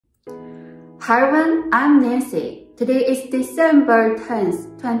Hi everyone, I'm Nancy. Today is December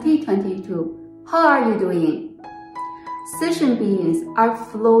 10th, 2022. How are you doing? Sentient beings are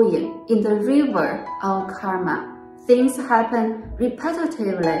flowing in the river of karma. Things happen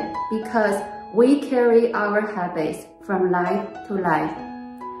repetitively because we carry our habits from life to life.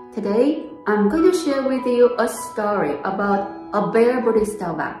 Today, I'm going to share with you a story about a Bear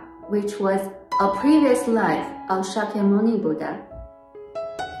Bodhisattva, which was a previous life of Shakyamuni Buddha.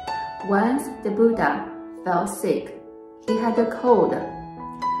 Once the Buddha fell sick. He had a cold.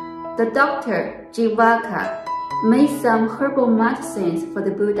 The doctor, Jivaka, made some herbal medicines for the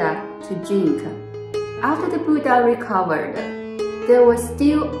Buddha to drink. After the Buddha recovered, there was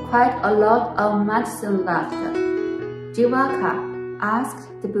still quite a lot of medicine left. Jivaka asked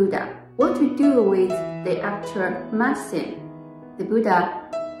the Buddha what to do with the actual medicine. The Buddha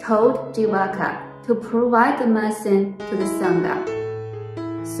told Jivaka to provide the medicine to the Sangha.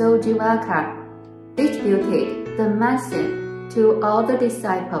 So Jivaka distributed the medicine to all the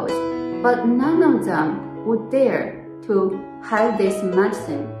disciples, but none of them would dare to have this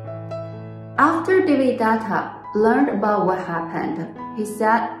medicine. After Devadatta learned about what happened, he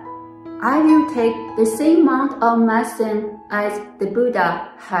said, I will take the same amount of medicine as the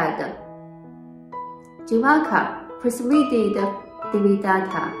Buddha had. Jivaka persuaded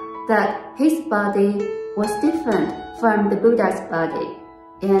Devadatta that his body was different from the Buddha's body,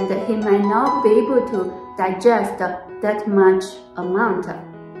 and he might not be able to digest that much amount.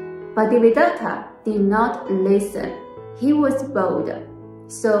 But Devadatta did not listen. He was bold,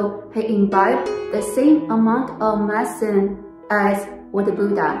 so he imbibed the same amount of medicine as what the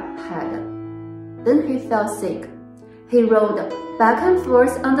Buddha had. Then he fell sick. He rolled back and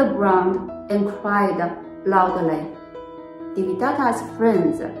forth on the ground and cried loudly. Devadatta's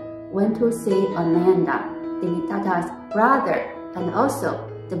friends went to see Ananda, Devadatta's brother, and also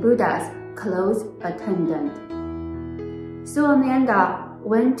the Buddha's close attendant. So Ananda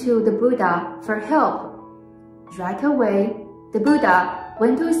went to the Buddha for help. Right away, the Buddha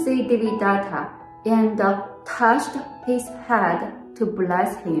went to see Devadatta and touched his head to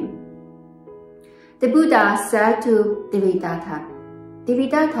bless him. The Buddha said to Devadatta,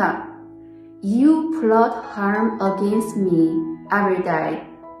 Devadatta, you plot harm against me every day,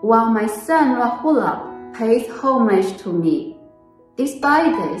 while my son Rahula pays homage to me.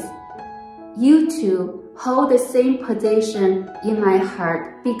 Despite this, you two hold the same position in my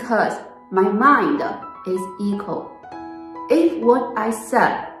heart because my mind is equal. If what I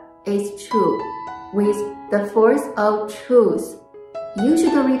said is true, with the force of truth, you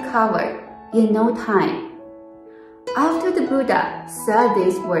should recover in no time. After the Buddha said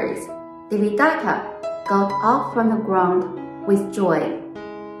these words, Devadatta got up from the ground with joy.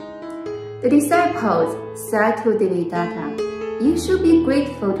 The disciples said to Devadatta, you should be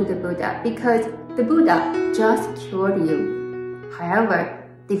grateful to the Buddha because the Buddha just cured you. However,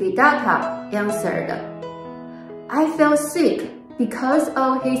 Devadatta answered, I fell sick because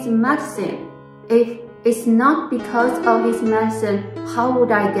of his medicine. If it's not because of his medicine, how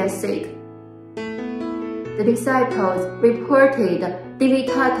would I get sick? The disciples reported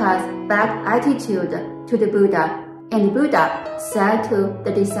Devadatta's bad attitude to the Buddha, and the Buddha said to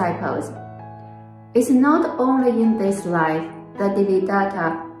the disciples, it's not only in this life that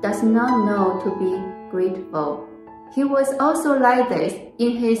Devadatta does not know to be grateful. He was also like this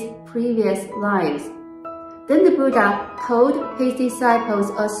in his previous lives. Then the Buddha told his disciples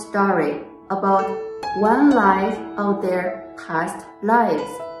a story about one life of their past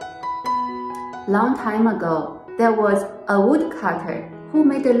lives. Long time ago, there was a woodcutter who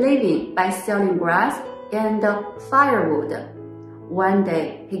made a living by selling grass and firewood. One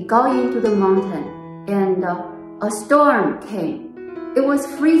day, he got into the mountain and a storm came. It was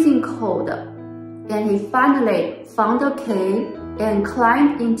freezing cold, and he finally found a cave and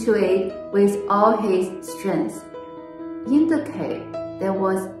climbed into it with all his strength. In the cave, there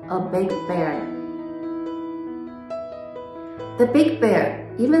was a big bear. The big bear,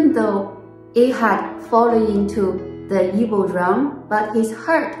 even though it had fallen into the evil realm, but his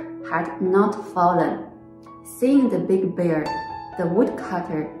heart had not fallen. Seeing the big bear, the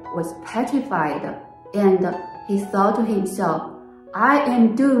woodcutter was petrified, and he thought to himself, I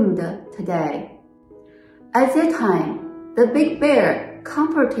am doomed today. At that time, the big bear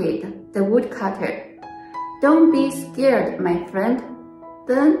comforted the woodcutter. Don't be scared, my friend.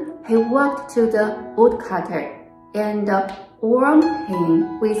 Then he walked to the woodcutter and warmed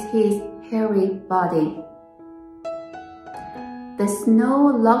him with his hairy body. The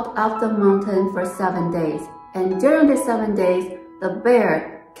snow locked up the mountain for 7 days, and during the 7 days, the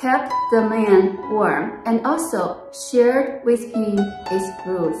bear kept the man warm and also shared with him his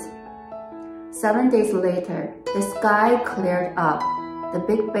fruits. 7 days later, the sky cleared up. The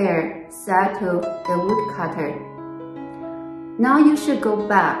big bear said to the woodcutter, "Now you should go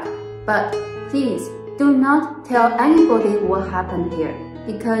back, but please do not tell anybody what happened here,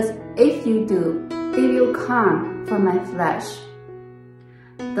 because if you do, it will come for my flesh."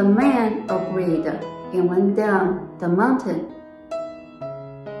 The man agreed and went down the mountain.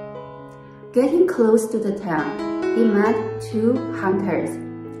 Getting close to the town, he met 2 hunters.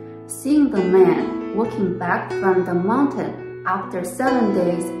 Seeing the man walking back from the mountain after 7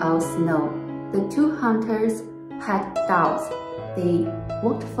 days of snow, the 2 hunters had doubts. They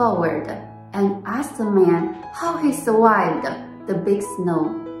walked forward and asked the man how he survived the big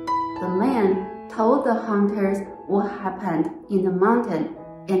snow. The man told the hunters what happened in the mountain,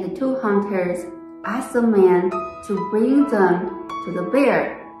 and the 2 hunters asked the man to bring them to the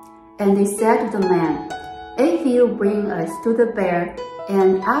bear. And they said to the man, "If you bring us to the bear,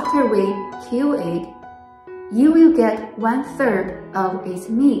 and after we kill it, you will get 1/3 of its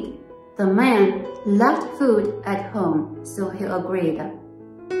meat." The man left food at home, so he agreed.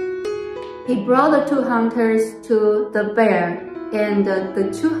 He brought the 2 hunters to the bear, and the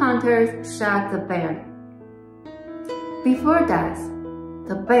 2 hunters shot the bear. Before that,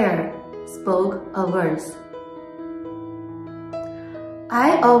 the bear spoke a verse.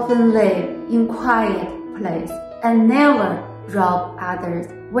 "I often live in quiet place and never rob others'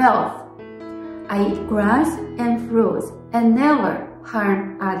 wealth. I eat grass and fruits and never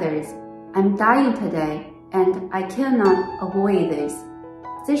harm others. I'm dying today and I cannot avoid this."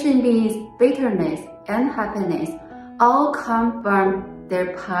 Sentient beings' bitterness and happiness all come from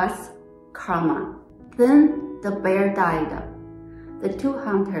their past karma. Then the bear died. The 2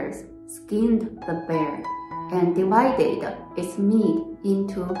 hunters skinned the bear and divided its meat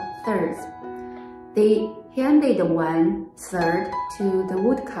into thirds. They handed 1/3 to the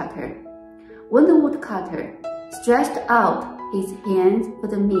woodcutter. When the woodcutter stretched out his hands for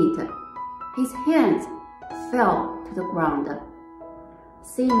the meat, his hands fell to the ground.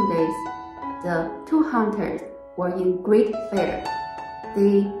 Seeing this, the 2 hunters were in great fear.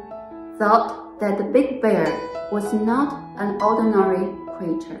 They thought that the big bear was not an ordinary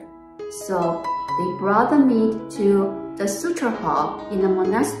creature. So they brought the meat to the suture hall in the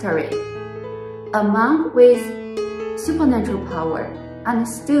monastery. A monk with supernatural power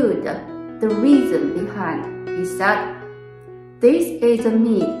understood the reason behind. He said, "This is the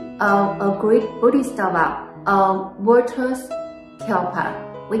meat of a great Bodhisattva of virtuous kalpa.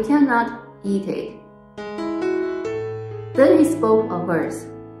 We cannot eat it." Then he spoke a verse.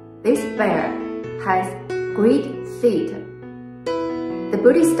 "This bear has great feet. The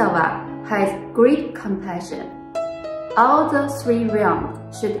Bodhisattva has great compassion. All the 3 realms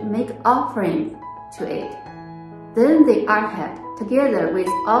should make offerings to it." Then the arhat, together with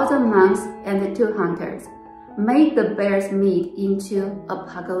all the monks and the 2 hunters, made the bear's meat into a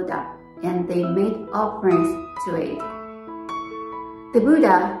pagoda, and they made offerings to it. The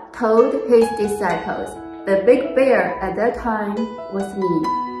Buddha told his disciples, "The big bear at that time was me,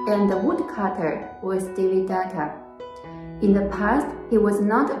 and the woodcutter was Devadatta. In the past, he was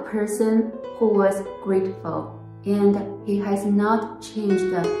not a person who was grateful, and he has not changed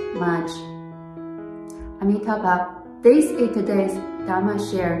much." Amitabha, this is today's Dharma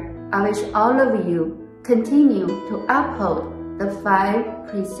share. I wish all of you continue to uphold the 5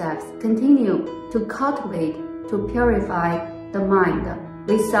 precepts, continue to cultivate, to purify the mind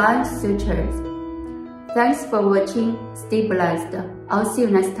with science sutras. Thanks for watching. Stay blessed. I'll see you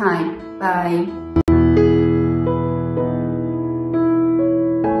next time. Bye.